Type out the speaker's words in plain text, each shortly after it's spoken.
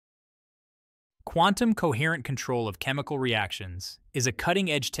Quantum coherent control of chemical reactions is a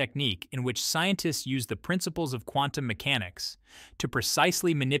cutting-edge technique in which scientists use the principles of quantum mechanics to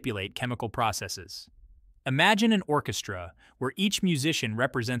precisely manipulate chemical processes. Imagine an orchestra where each musician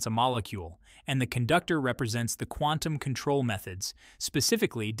represents a molecule and the conductor represents the quantum control methods,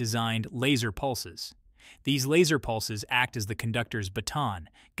 specifically designed laser pulses. These laser pulses act as the conductor's baton,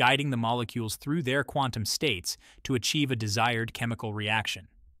 guiding the molecules through their quantum states to achieve a desired chemical reaction.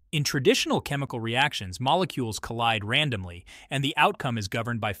 In traditional chemical reactions, molecules collide randomly, and the outcome is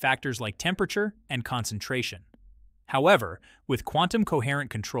governed by factors like temperature and concentration. However, with quantum coherent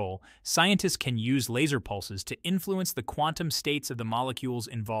control, scientists can use laser pulses to influence the quantum states of the molecules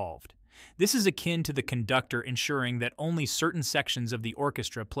involved. This is akin to the conductor ensuring that only certain sections of the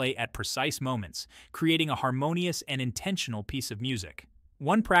orchestra play at precise moments, creating a harmonious and intentional piece of music.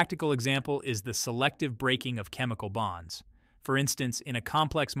 One practical example is the selective breaking of chemical bonds. For instance, in a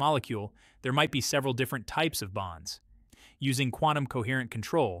complex molecule, there might be several different types of bonds. Using quantum coherent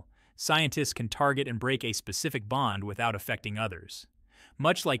control, scientists can target and break a specific bond without affecting others,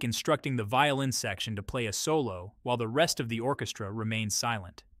 much like instructing the violin section to play a solo while the rest of the orchestra remains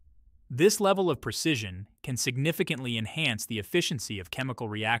silent. This level of precision can significantly enhance the efficiency of chemical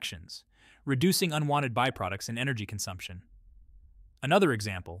reactions, reducing unwanted byproducts and energy consumption. Another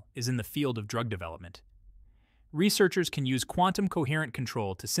example is in the field of drug development. Researchers can use quantum coherent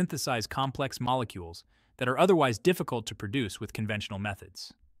control to synthesize complex molecules that are otherwise difficult to produce with conventional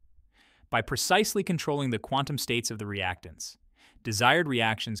methods. By precisely controlling the quantum states of the reactants, desired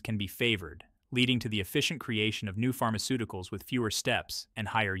reactions can be favored, leading to the efficient creation of new pharmaceuticals with fewer steps and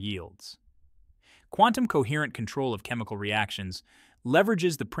higher yields. Quantum coherent control of chemical reactions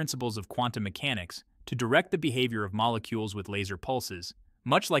leverages the principles of quantum mechanics to direct the behavior of molecules with laser pulses,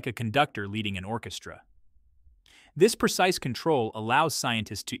 much like a conductor leading an orchestra. This precise control allows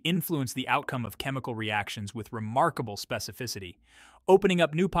scientists to influence the outcome of chemical reactions with remarkable specificity, opening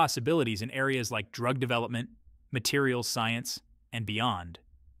up new possibilities in areas like drug development, materials science, and beyond.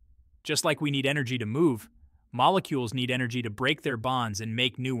 Just like we need energy to move, molecules need energy to break their bonds and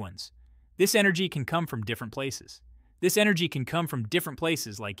make new ones. This energy can come from different places. This energy can come from different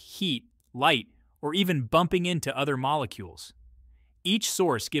places like heat, light, or even bumping into other molecules. Each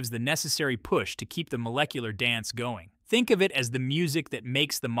source gives the necessary push to keep the molecular dance going. Think of it as the music that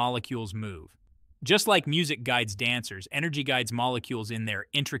makes the molecules move. Just like music guides dancers, energy guides molecules in their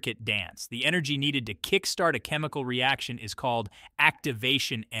intricate dance. The energy needed to kickstart a chemical reaction is called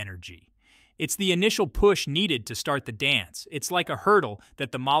activation energy. It's the initial push needed to start the dance. It's like a hurdle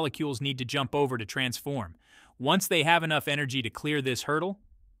that the molecules need to jump over to transform. Once they have enough energy to clear this hurdle,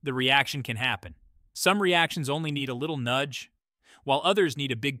 the reaction can happen. Some reactions only need a little nudge, while others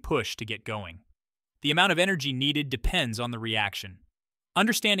need a big push to get going. The amount of energy needed depends on the reaction.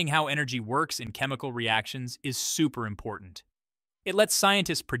 Understanding how energy works in chemical reactions is super important. It lets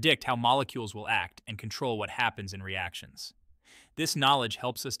scientists predict how molecules will act and control what happens in reactions. This knowledge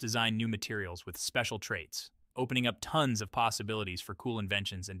helps us design new materials with special traits, opening up tons of possibilities for cool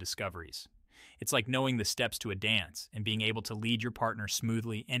inventions and discoveries. It's like knowing the steps to a dance and being able to lead your partner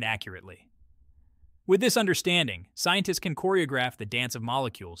smoothly and accurately. With this understanding, scientists can choreograph the dance of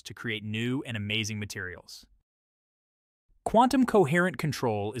molecules to create new and amazing materials. Quantum coherent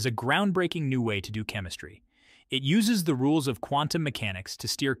control is a groundbreaking new way to do chemistry. It uses the rules of quantum mechanics to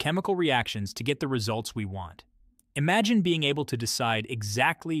steer chemical reactions to get the results we want. Imagine being able to decide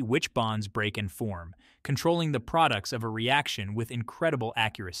exactly which bonds break and form, controlling the products of a reaction with incredible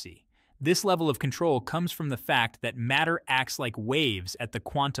accuracy. This level of control comes from the fact that matter acts like waves at the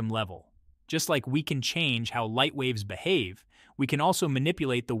quantum level. Just like we can change how light waves behave, we can also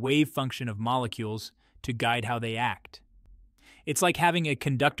manipulate the wave function of molecules to guide how they act. It's like having a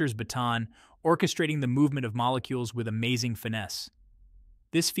conductor's baton, orchestrating the movement of molecules with amazing finesse.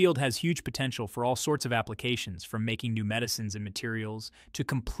 This field has huge potential for all sorts of applications, from making new medicines and materials to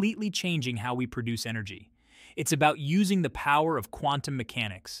completely changing how we produce energy. It's about using the power of quantum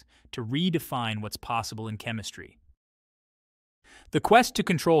mechanics to redefine what's possible in chemistry. The quest to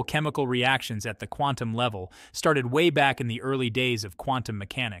control chemical reactions at the quantum level started way back in the early days of quantum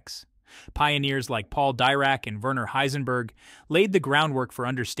mechanics. Pioneers like Paul Dirac and Werner Heisenberg laid the groundwork for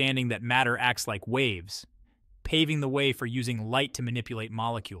understanding that matter acts like waves, paving the way for using light to manipulate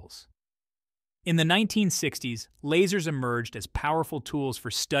molecules. In the 1960s, lasers emerged as powerful tools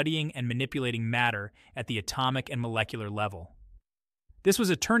for studying and manipulating matter at the atomic and molecular level. This was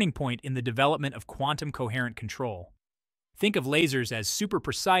a turning point in the development of quantum coherent control. Think of lasers as super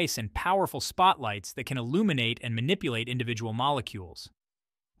precise and powerful spotlights that can illuminate and manipulate individual molecules.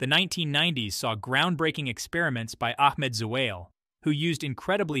 The 1990s saw groundbreaking experiments by Ahmed Zewail, who used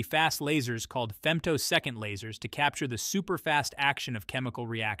incredibly fast lasers called femtosecond lasers to capture the super-fast action of chemical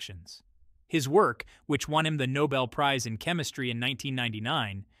reactions. His work, which won him the Nobel Prize in Chemistry in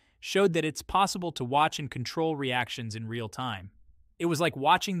 1999, showed that it's possible to watch and control reactions in real time. It was like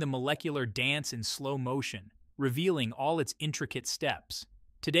watching the molecular dance in slow motion, revealing all its intricate steps.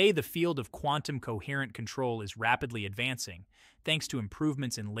 Today, the field of quantum coherent control is rapidly advancing, thanks to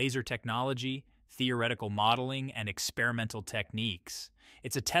improvements in laser technology, theoretical modeling, and experimental techniques.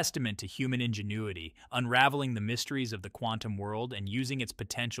 It's a testament to human ingenuity, unraveling the mysteries of the quantum world and using its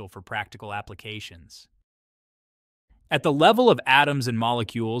potential for practical applications. At the level of atoms and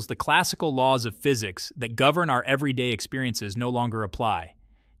molecules, the classical laws of physics that govern our everyday experiences no longer apply.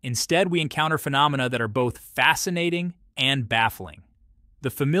 Instead, we encounter phenomena that are both fascinating and baffling. The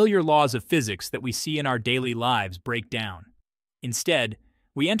familiar laws of physics that we see in our daily lives break down. Instead,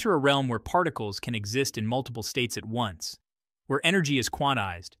 we enter a realm where particles can exist in multiple states at once, where energy is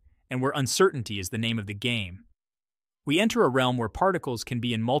quantized, and where uncertainty is the name of the game. We enter a realm where particles can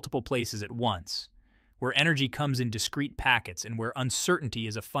be in multiple places at once, where energy comes in discrete packets, and where uncertainty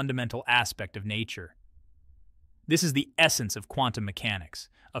is a fundamental aspect of nature. This is the essence of quantum mechanics,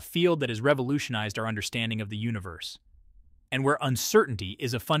 a field that has revolutionized our understanding of the universe, and where uncertainty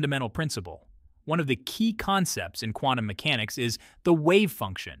is a fundamental principle. One of the key concepts in quantum mechanics is the wave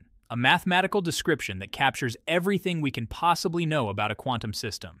function, a mathematical description that captures everything we can possibly know about a quantum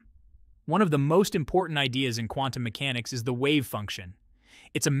system. One of the most important ideas in quantum mechanics is the wave function.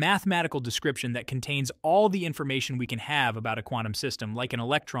 It's a mathematical description that contains all the information we can have about a quantum system, like an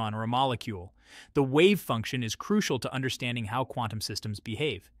electron or a molecule. The wave function is crucial to understanding how quantum systems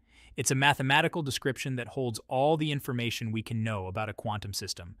behave. It's a mathematical description that holds all the information we can know about a quantum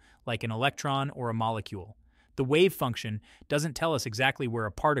system, like an electron or a molecule. The wave function doesn't tell us exactly where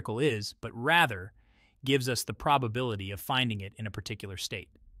a particle is, but rather gives us the probability of finding it in a particular state.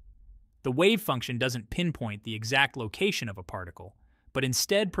 The wave function doesn't pinpoint the exact location of a particle, but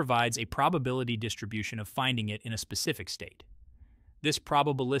instead provides a probability distribution of finding it in a specific state. This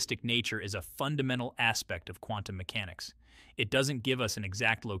probabilistic nature is a fundamental aspect of quantum mechanics. It doesn't give us an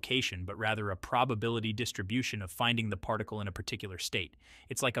exact location, but rather a probability distribution of finding the particle in a particular state.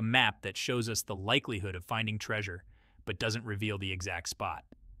 It's like a map that shows us the likelihood of finding treasure, but doesn't reveal the exact spot.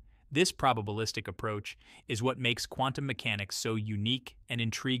 This probabilistic approach is what makes quantum mechanics so unique and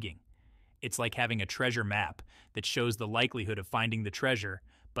intriguing. It's like having a treasure map that shows the likelihood of finding the treasure,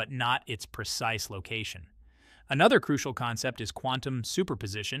 but not its precise location. Another crucial concept is quantum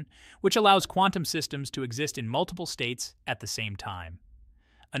superposition, which allows quantum systems to exist in multiple states at the same time.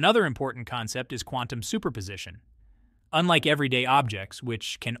 Another important concept is quantum superposition. Unlike everyday objects,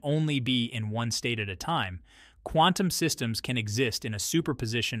 which can only be in one state at a time, quantum systems can exist in a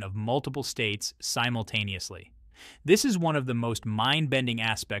superposition of multiple states simultaneously. This is one of the most mind-bending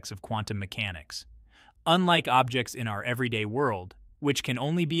aspects of quantum mechanics. Unlike objects in our everyday world, which can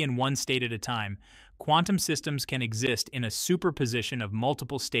only be in one state at a time, quantum systems can exist in a superposition of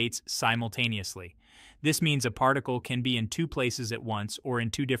multiple states simultaneously. This means a particle can be in two places at once or in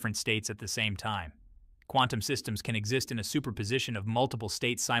two different states at the same time. Quantum systems can exist in a superposition of multiple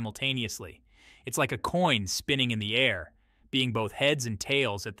states simultaneously. It's like a coin spinning in the air, being both heads and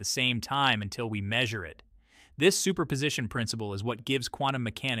tails at the same time until we measure it. This superposition principle is what gives quantum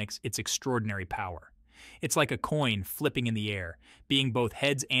mechanics its extraordinary power. It's like a coin flipping in the air, being both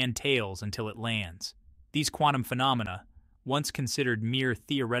heads and tails until it lands. These quantum phenomena, once considered mere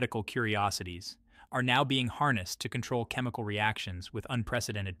theoretical curiosities, are now being harnessed to control chemical reactions with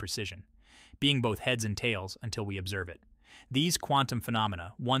unprecedented precision, being both heads and tails until we observe it. These quantum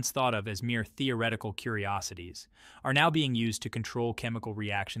phenomena, once thought of as mere theoretical curiosities, are now being used to control chemical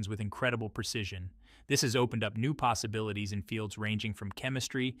reactions with incredible precision. This has opened up new possibilities in fields ranging from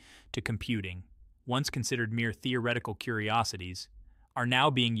chemistry to computing. Once considered mere theoretical curiosities, are now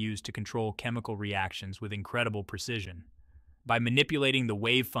being used to control chemical reactions with incredible precision. By manipulating the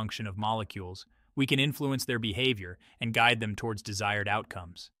wave function of molecules, we can influence their behavior and guide them towards desired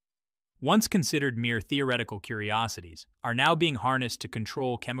outcomes. Once considered mere theoretical curiosities, are now being harnessed to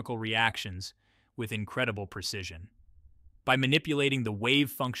control chemical reactions with incredible precision. By manipulating the wave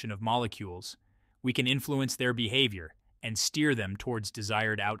function of molecules, we can influence their behavior and steer them towards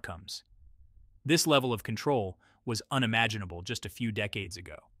desired outcomes. This level of control was unimaginable just a few decades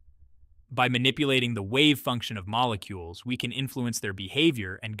ago. By manipulating the wave function of molecules, we can influence their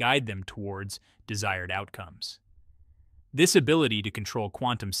behavior and guide them towards desired outcomes. This ability to control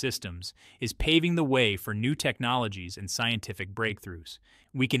quantum systems is paving the way for new technologies and scientific breakthroughs.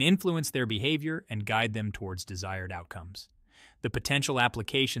 We can influence their behavior and guide them towards desired outcomes. The potential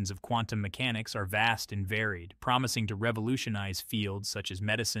applications of quantum mechanics are vast and varied, promising to revolutionize fields such as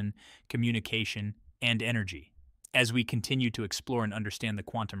medicine, communication, and energy. As we continue to explore and understand the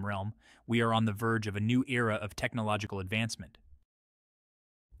quantum realm, we are on the verge of a new era of technological advancement.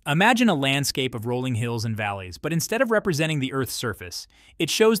 Imagine a landscape of rolling hills and valleys, but instead of representing the Earth's surface, it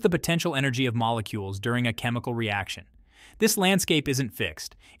shows the potential energy of molecules during a chemical reaction. This landscape isn't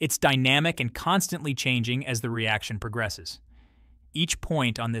fixed. It's dynamic and constantly changing as the reaction progresses. Each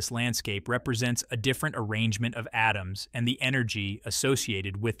point on this landscape represents a different arrangement of atoms and the energy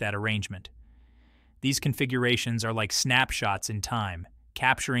associated with that arrangement. These configurations are like snapshots in time,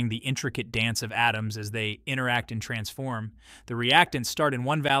 capturing the intricate dance of atoms as they interact and transform. The reactants start in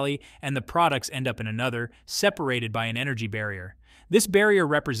one valley and the products end up in another, separated by an energy barrier. This barrier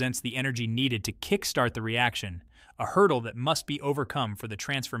represents the energy needed to kickstart the reaction, a hurdle that must be overcome for the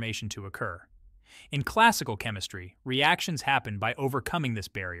transformation to occur. In classical chemistry, reactions happen by overcoming this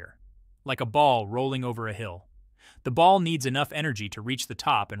barrier, like a ball rolling over a hill. The ball needs enough energy to reach the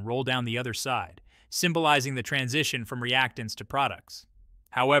top and roll down the other side, symbolizing the transition from reactants to products.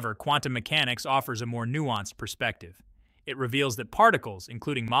 However, quantum mechanics offers a more nuanced perspective. It reveals that particles,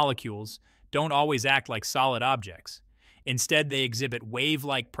 including molecules, don't always act like solid objects. Instead, they exhibit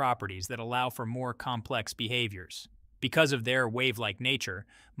wave-like properties that allow for more complex behaviors. Because of their wave-like nature,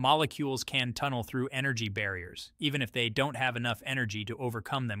 molecules can tunnel through energy barriers, even if they don't have enough energy to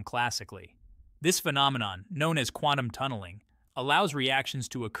overcome them classically. This phenomenon, known as quantum tunneling, allows reactions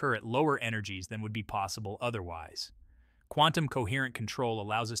to occur at lower energies than would be possible otherwise. Quantum coherent control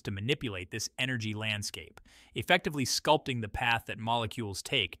allows us to manipulate this energy landscape, effectively sculpting the path that molecules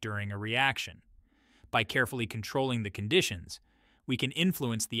take during a reaction. By carefully controlling the conditions, we can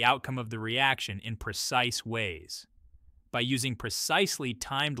influence the outcome of the reaction in precise ways. By using precisely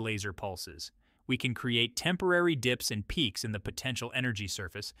timed laser pulses, we can create temporary dips and peaks in the potential energy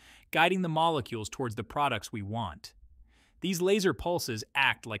surface, guiding the molecules towards the products we want. These laser pulses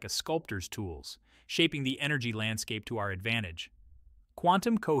act like a sculptor's tools, shaping the energy landscape to our advantage.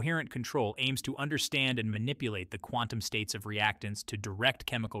 Quantum coherent control aims to understand and manipulate the quantum states of reactants to direct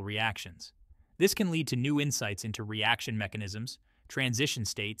chemical reactions. This can lead to new insights into reaction mechanisms, transition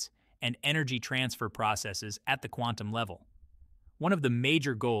states, and energy transfer processes at the quantum level. One of the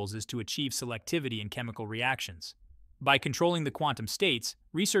major goals is to achieve selectivity in chemical reactions. By controlling the quantum states,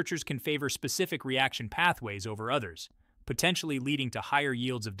 researchers can favor specific reaction pathways over others, potentially leading to higher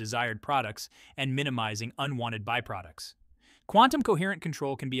yields of desired products and minimizing unwanted byproducts. Quantum coherent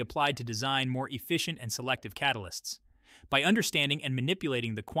control can be applied to design more efficient and selective catalysts. By understanding and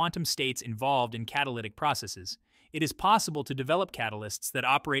manipulating the quantum states involved in catalytic processes, it is possible to develop catalysts that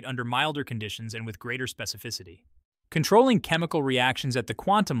operate under milder conditions and with greater specificity. Controlling chemical reactions at the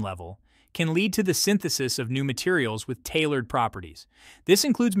quantum level can lead to the synthesis of new materials with tailored properties. This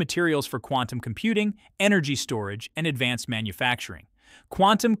includes materials for quantum computing, energy storage, and advanced manufacturing.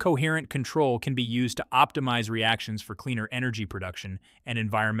 Quantum coherent control can be used to optimize reactions for cleaner energy production and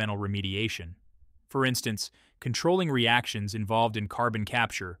environmental remediation. For instance, controlling reactions involved in carbon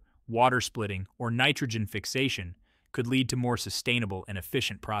capture, water splitting, or nitrogen fixation could lead to more sustainable and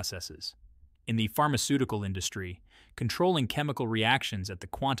efficient processes. In the pharmaceutical industry, controlling chemical reactions at the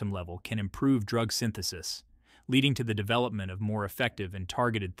quantum level can improve drug synthesis, leading to the development of more effective and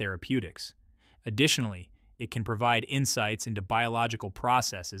targeted therapeutics. Additionally, it can provide insights into biological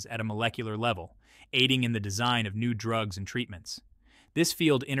processes at a molecular level, aiding in the design of new drugs and treatments. This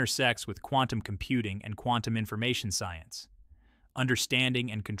field intersects with quantum computing and quantum information science.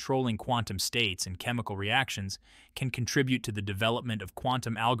 Understanding and controlling quantum states in chemical reactions can contribute to the development of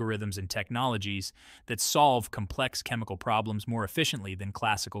quantum algorithms and technologies that solve complex chemical problems more efficiently than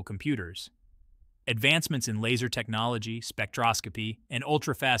classical computers. Advancements in laser technology, spectroscopy, and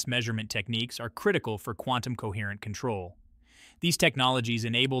ultra-fast measurement techniques are critical for quantum coherent control. These technologies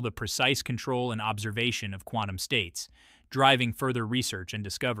enable the precise control and observation of quantum states, driving further research and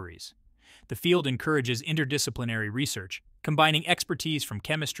discoveries. The field encourages interdisciplinary research, combining expertise from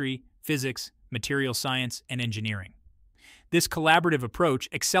chemistry, physics, material science, and engineering. This collaborative approach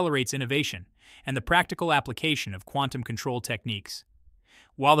accelerates innovation and the practical application of quantum control techniques.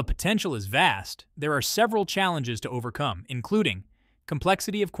 While the potential is vast, there are several challenges to overcome, including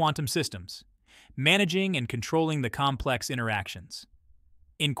complexity of quantum systems, managing and controlling the complex interactions.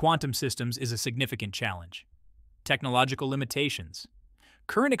 In quantum systems is a significant challenge. Technological limitations.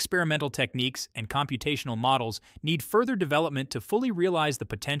 Current experimental techniques and computational models need further development to fully realize the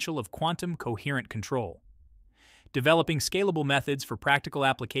potential of quantum coherent control. Developing scalable methods for practical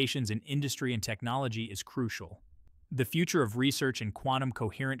applications in industry and technology is crucial. The future of research in quantum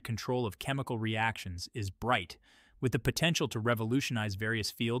coherent control of chemical reactions is bright, with the potential to revolutionize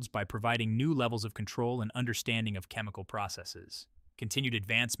various fields by providing new levels of control and understanding of chemical processes. Continued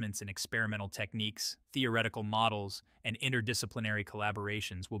advancements in experimental techniques, theoretical models, and interdisciplinary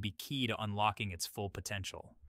collaborations will be key to unlocking its full potential.